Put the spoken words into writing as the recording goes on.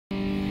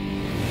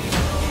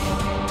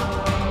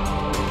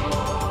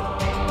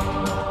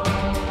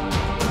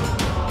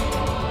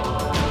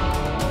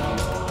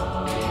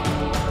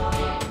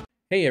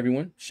Hey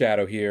everyone,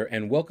 Shaedow here,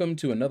 and welcome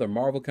to another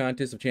Marvel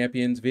Contest of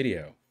Champions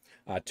video.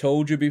 I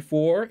told you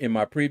before in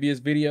my previous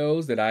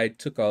videos that I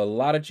took a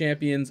lot of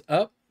champions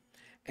up,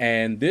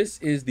 and this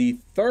is the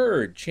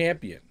third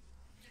champion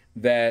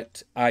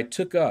that I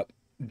took up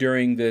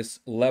during this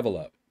level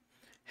up.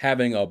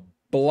 Having a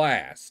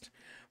blast.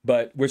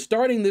 But we're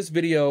starting this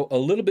video a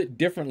little bit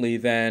differently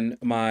than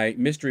my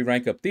mystery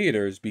rank up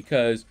theaters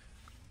because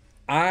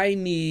I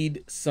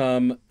need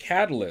some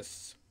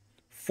catalysts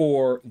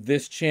for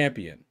this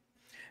champion.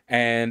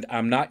 And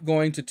I'm not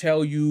going to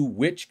tell you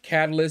which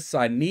catalysts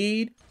I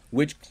need,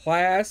 which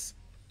class,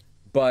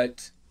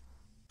 but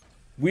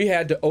we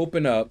had to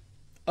open up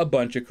a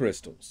bunch of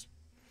crystals.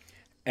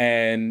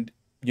 And,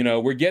 you know,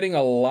 we're getting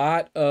a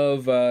lot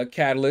of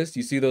catalysts.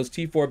 You see those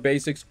T4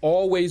 basics,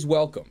 always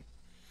welcome.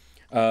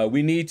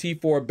 We need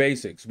T4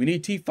 basics. We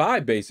need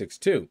T5 basics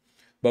too.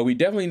 But we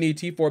definitely need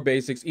T4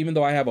 basics, even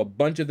though I have a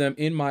bunch of them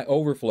in my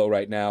overflow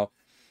right now.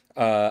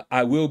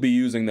 I will be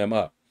using them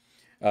up.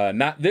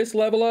 Not this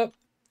level up,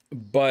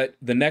 but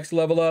the next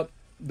level up,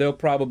 they'll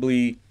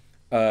probably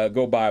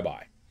go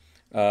bye-bye,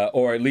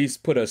 or at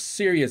least put a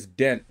serious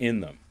dent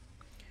in them.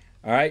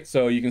 All right,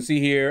 so you can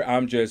see here,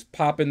 I'm just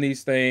popping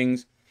these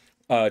things.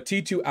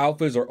 T2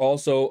 alphas are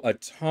also a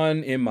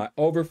ton in my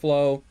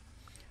overflow,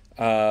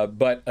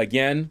 but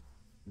again,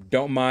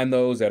 don't mind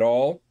those at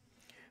all.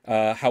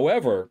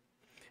 However,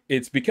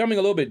 it's becoming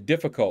a little bit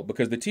difficult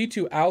because the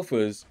T2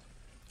 alphas,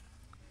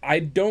 I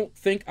don't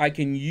think I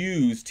can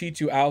use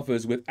T2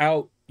 alphas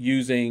without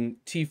using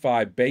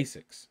T5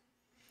 basics.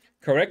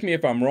 Correct me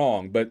if I'm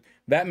wrong, but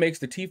that makes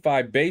the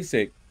T5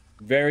 basic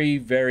very,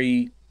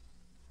 very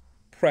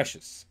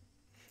precious.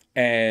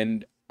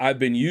 And I've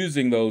been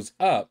using those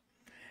up,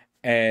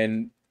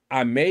 and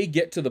I may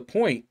get to the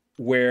point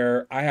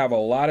where I have a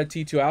lot of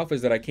T2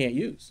 alphas that I can't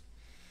use.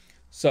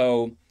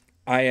 So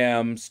I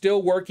am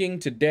still working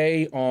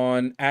today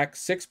on Act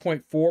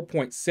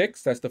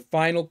 6.4.6. That's the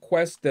final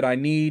quest that I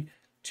need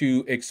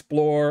to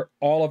explore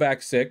all of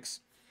Act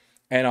 6.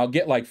 And I'll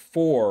get like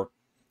 4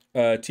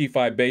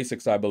 T5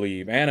 basics, I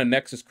believe, and a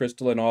Nexus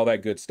crystal and all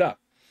that good stuff.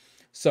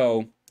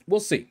 So we'll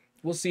see.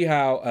 We'll see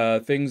how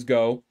things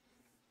go.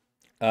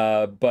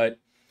 But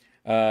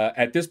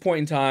at this point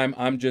in time,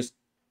 I'm just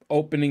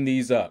opening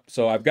these up.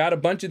 So I've got a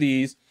bunch of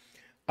these.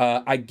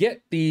 I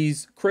get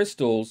these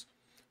crystals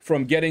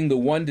from getting the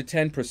 1 to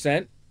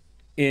 10%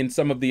 in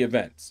some of the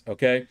events,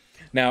 okay?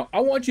 Now,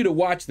 I want you to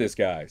watch this,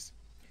 guys.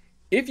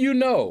 If you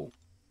know,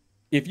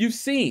 if you've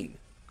seen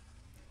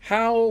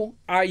how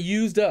I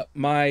used up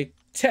my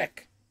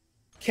tech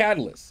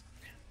catalysts,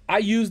 I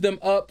used them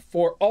up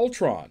for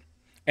Ultron,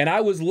 and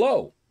I was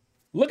low.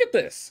 Look at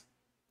this.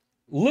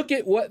 Look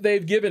at what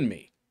they've given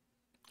me,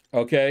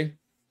 okay?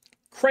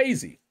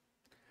 Crazy,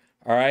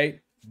 all right?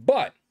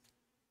 But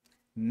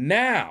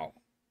now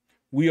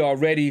we are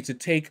ready to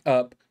take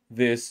up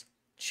this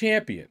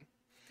champion.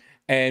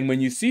 And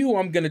when you see who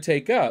I'm going to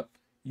take up,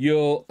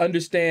 you'll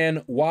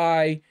understand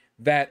why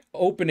that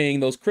opening,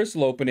 those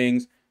crystal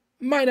openings,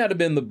 might not have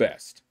been the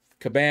best.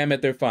 Kabam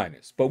at their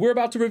finest. But we're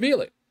about to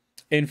reveal it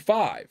in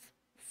 5,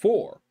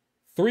 4,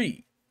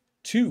 3,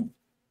 2,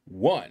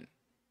 1.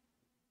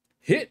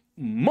 Hit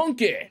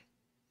monkey.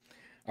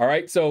 All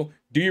right, so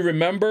do you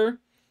remember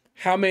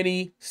how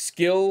many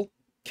skill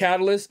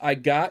catalysts I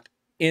got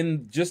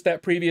in just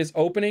that previous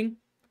opening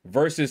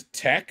versus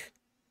tech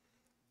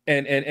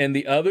and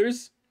the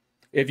others?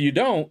 If you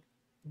don't,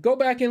 go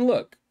back and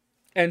look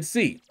and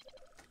see.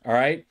 All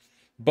right,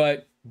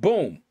 but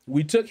boom,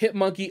 we took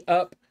Hitmonkey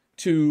up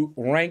to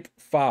rank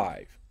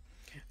 5.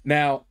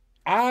 Now,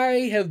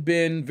 I have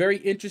been very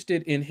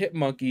interested in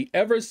Hitmonkey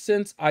ever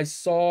since I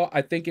saw,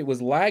 I think it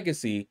was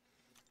Legacy,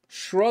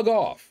 shrug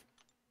off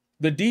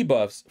the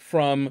debuffs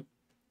from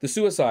the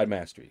Suicide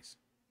Masteries.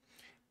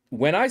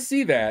 When I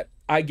see that,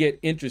 I get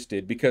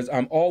interested because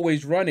I'm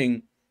always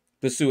running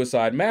the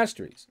Suicide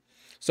Masteries.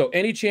 So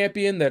any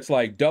champion that's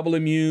like double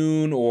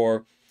immune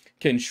or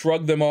can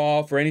shrug them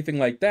off or anything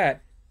like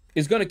that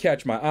is going to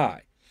catch my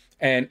eye.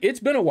 And it's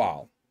been a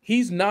while.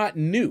 He's not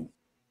new.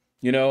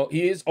 You know,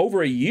 he is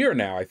over a year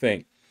now, I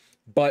think.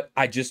 But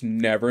I just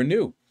never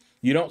knew.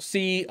 You don't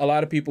see a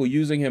lot of people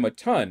using him a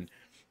ton.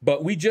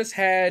 But we just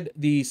had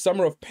the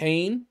Summer of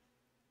Pain.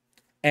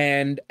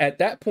 And at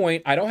that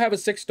point, I don't have a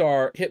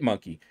 6-star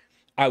Hitmonkey.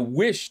 I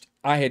wished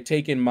I had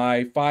taken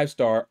my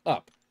 5-star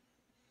up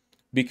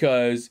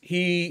because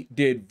he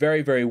did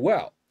very, very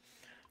well.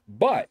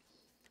 But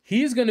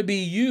he's going to be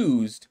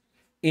used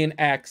in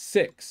Act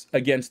 6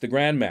 against the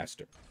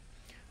Grandmaster.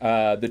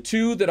 The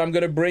 2 that I'm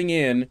going to bring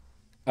in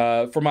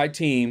for my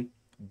team,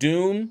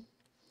 Doom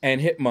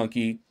and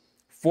Hitmonkey,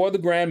 for the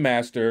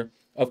Grandmaster.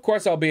 Of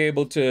course, I'll be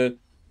able to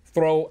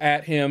throw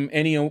at him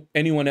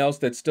anyone else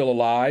that's still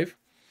alive.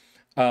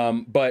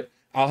 But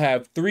I'll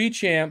have 3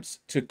 champs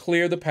to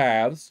clear the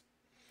paths,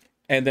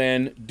 and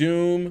then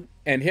Doom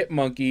and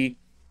Hitmonkey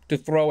to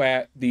throw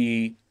at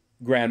the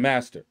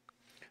Grandmaster.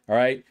 All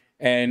right,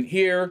 and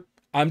here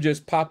I'm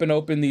just popping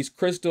open these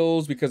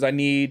crystals because I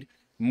need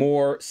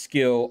more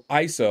skill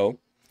ISO.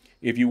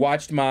 If you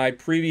watched my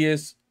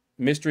previous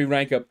mystery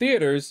rank up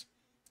theaters,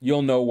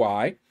 you'll know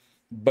why.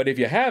 But if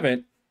you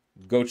haven't,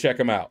 go check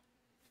them out.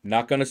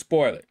 Not going to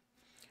spoil it.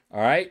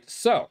 All right,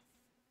 so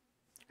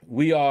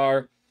we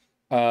are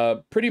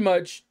pretty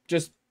much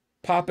just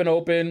popping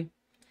open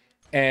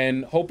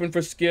and hoping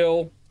for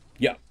skill.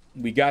 Yep,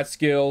 we got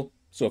skill.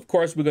 So of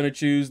course we're going to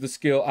choose the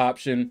skill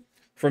option.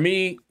 For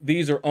me,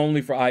 these are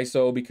only for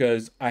ISO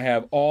because I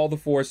have all the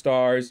 4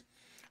 stars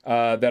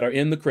that are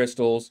in the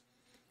crystals,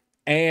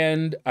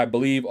 and I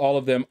believe all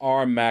of them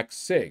are max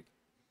sig.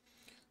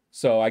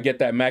 So I get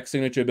that max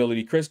signature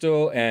ability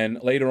crystal,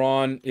 and later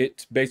on,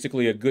 it's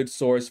basically a good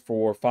source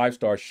for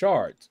 5-star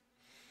shards.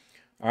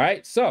 All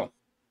right, so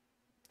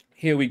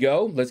here we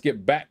go. Let's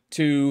get back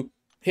to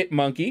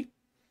Hitmonkey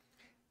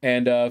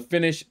and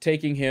finish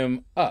taking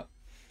him up.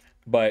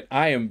 But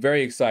I am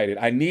very excited.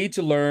 I need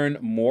to learn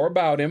more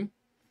about him.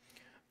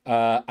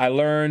 I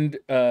learned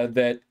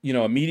that, you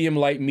know, a medium,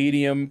 light,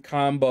 medium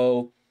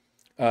combo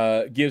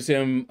gives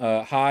him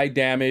high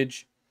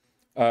damage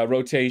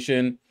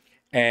rotation,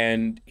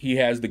 and he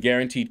has the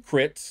guaranteed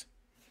crits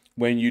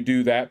when you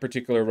do that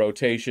particular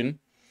rotation.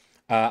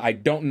 I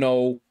don't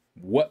know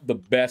what the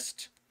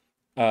best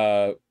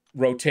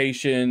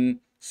rotation,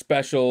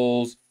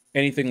 specials,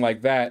 anything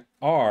like that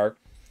are.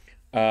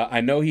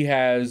 I know he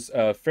has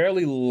a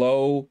fairly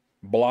low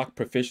block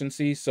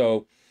proficiency,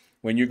 so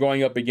when you're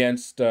going up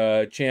against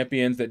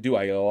champions that do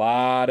a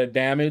lot of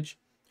damage,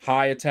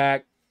 high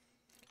attack,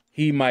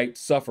 he might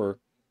suffer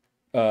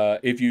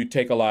if you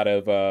take a lot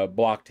of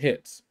blocked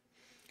hits.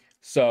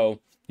 So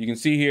you can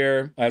see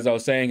here, as I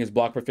was saying, his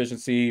block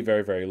proficiency,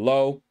 very, very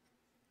low.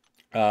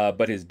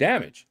 But his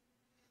damage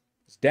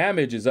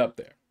is up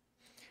there.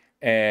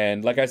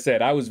 And like I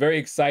said, I was very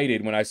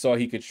excited when I saw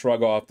he could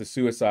shrug off the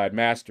suicide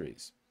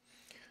masteries.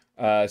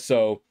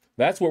 So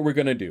that's what we're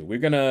going to do. We're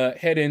going to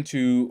head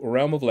into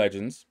Realm of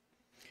Legends,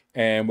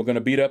 and we're going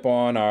to beat up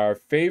on our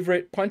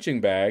favorite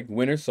punching bag,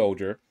 Winter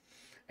Soldier.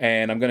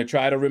 And I'm going to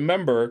try to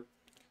remember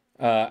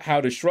how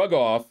to shrug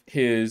off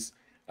his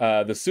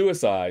the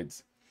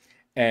suicides.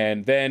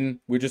 And then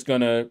we're just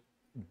going to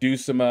do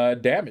some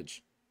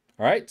damage.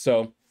 All right,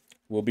 so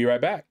we'll be right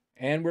back.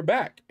 And we're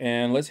back.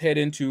 And let's head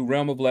into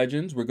Realm of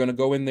Legends. We're going to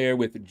go in there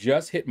with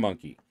just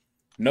Hitmonkey.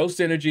 No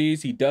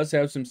synergies. He does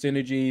have some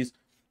synergies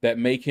that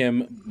make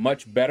him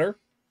much better.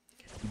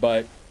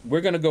 But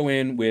we're going to go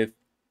in with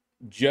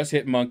just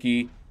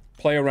Hitmonkey,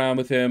 play around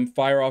with him,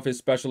 fire off his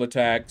special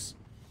attacks,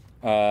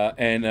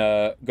 and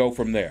go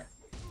from there.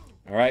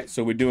 All right,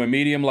 so we're doing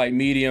medium, light,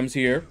 mediums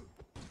here.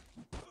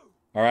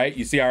 All right,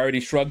 you see I already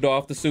shrugged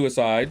off the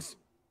suicides.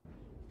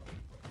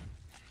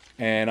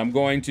 And I'm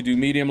going to do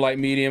medium, light,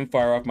 medium,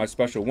 fire off my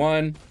special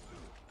one.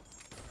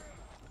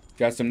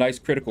 Got some nice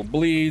critical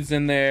bleeds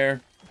in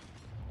there.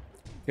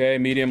 Okay,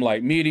 medium,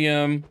 light,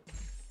 medium.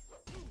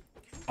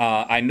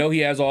 I know he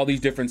has all these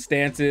different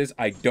stances.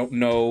 I don't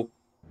know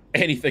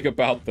anything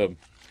about them.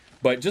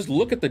 But just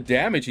look at the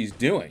damage he's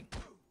doing.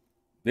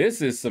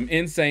 This is some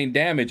insane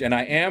damage. And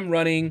I am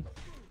running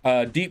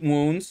deep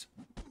wounds.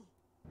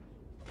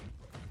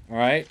 All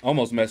right,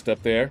 almost messed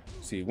up there.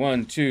 Let's see,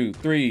 1, 2,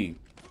 3.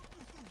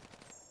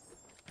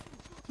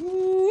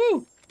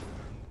 Woo!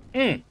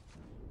 All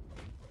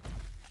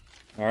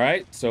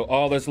right, so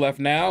all that's left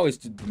now is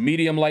to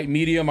medium, light,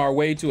 medium our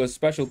way to a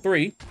special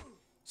 3.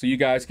 So you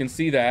guys can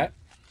see that.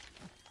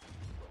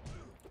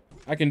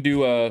 I can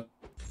do a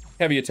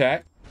heavy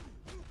attack.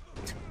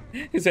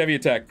 His heavy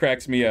attack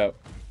cracks me up.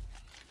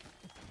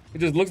 It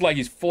just looks like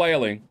he's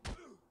flailing.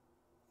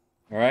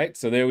 All right,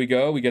 so there we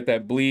go. We get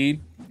that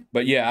bleed.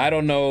 But yeah, I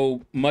don't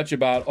know much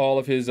about all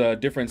of his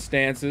different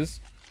stances.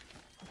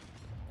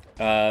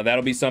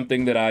 That'll be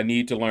something that I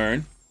need to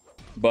learn.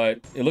 But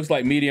it looks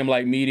like medium,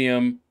 light,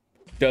 medium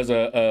does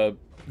a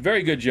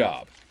very good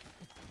job.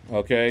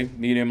 Okay,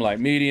 medium, light,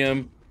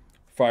 medium.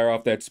 Fire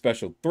off that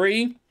special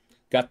 3.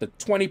 Got the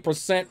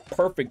 20%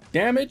 perfect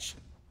damage.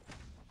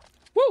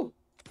 Woo!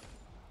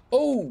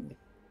 Oh!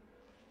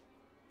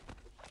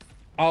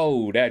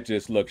 Oh, that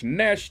just looks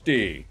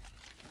nasty.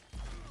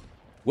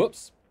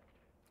 Whoops.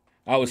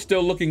 I was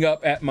still looking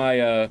up at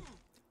my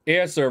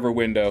air server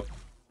window,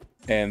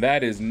 and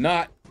that is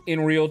not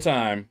in real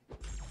time.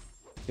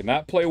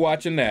 Cannot play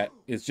watching that.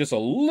 It's just a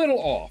little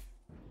off.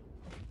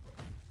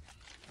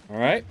 All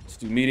right, let's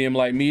do medium,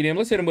 light, medium.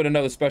 Let's hit him with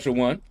another special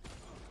one.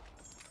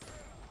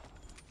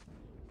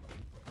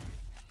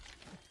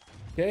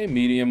 Okay,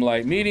 medium,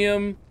 light,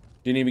 medium.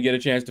 Didn't even get a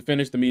chance to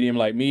finish the medium,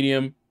 light,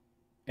 medium.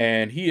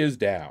 And he is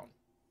down.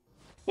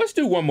 Let's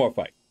do one more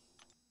fight.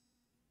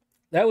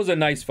 That was a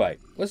nice fight.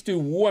 Let's do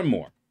one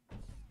more.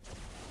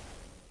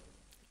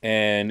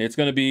 And it's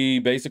going to be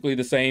basically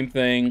the same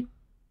thing.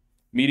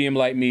 Medium,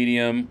 light,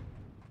 medium.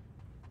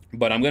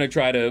 But I'm going to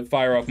try to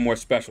fire off more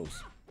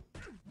specials.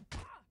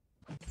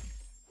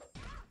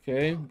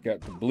 Okay,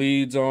 got the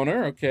bleeds on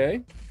her.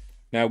 Okay.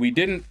 Now, we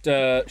didn't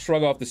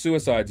shrug off the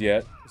suicides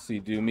yet. Let's see,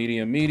 do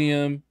medium,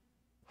 medium.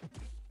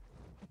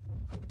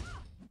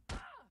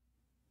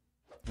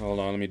 Hold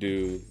on, let me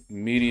do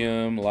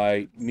medium,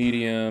 light,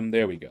 medium.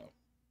 There we go.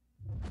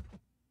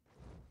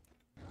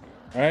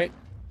 All right.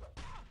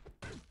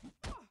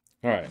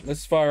 All right,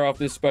 let's fire off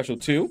this special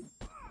 2.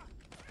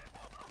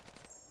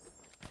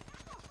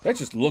 That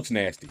just looks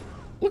nasty.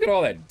 Look at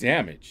all that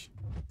damage.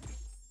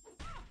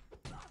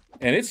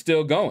 And it's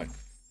still going.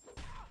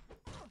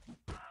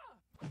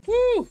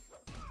 Woo!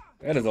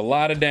 That is a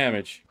lot of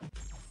damage.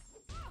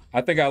 I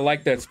think I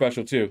like that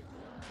special 2.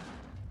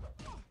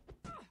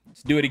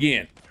 Let's do it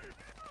again.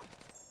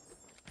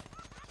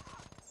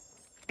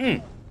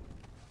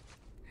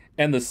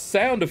 And the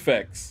sound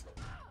effects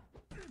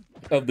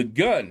of the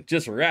gun,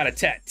 just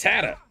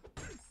rat-a-tat-tatta.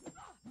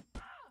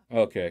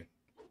 Okay.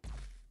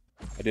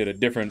 I did a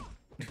different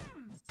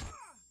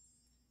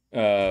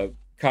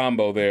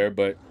combo there,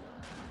 but...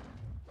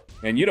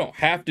 And you don't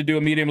have to do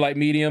a medium light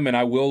medium, and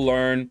I will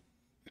learn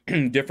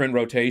different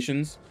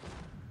rotations.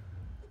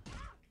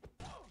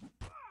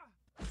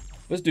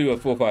 Let's do a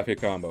full 5-hit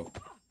combo.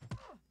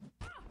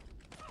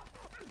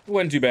 It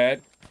wasn't too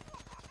bad.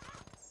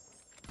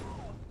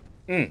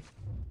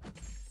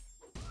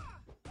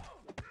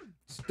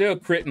 Still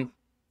critting.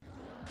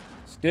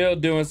 Still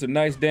doing some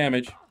nice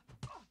damage.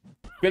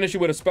 Finish it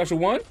with a special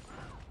 1.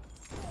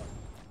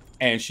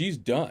 And she's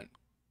done.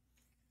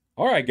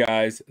 All right,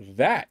 guys,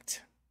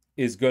 that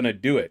is gonna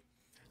do it.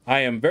 I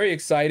am very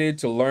excited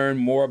to learn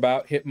more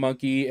about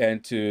Hitmonkey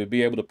and to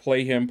be able to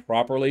play him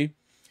properly.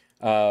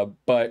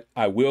 But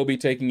I will be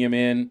taking him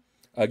in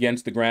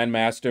against the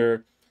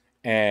Grandmaster,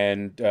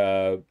 and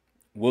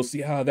we'll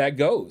see how that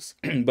goes.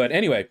 But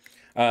anyway,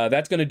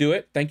 that's going to do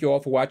it. Thank you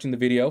all for watching the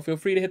video. Feel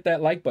free to hit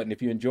that like button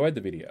if you enjoyed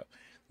the video.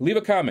 Leave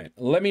a comment.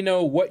 Let me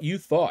know what you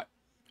thought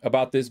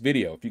about this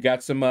video. If you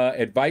got some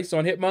advice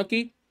on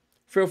Hitmonkey,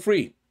 feel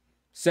free.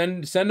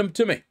 Send them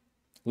to me.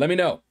 Let me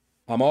know.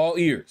 I'm all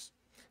ears.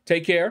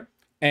 Take care,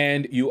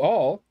 and you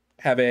all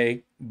have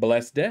a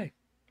blessed day.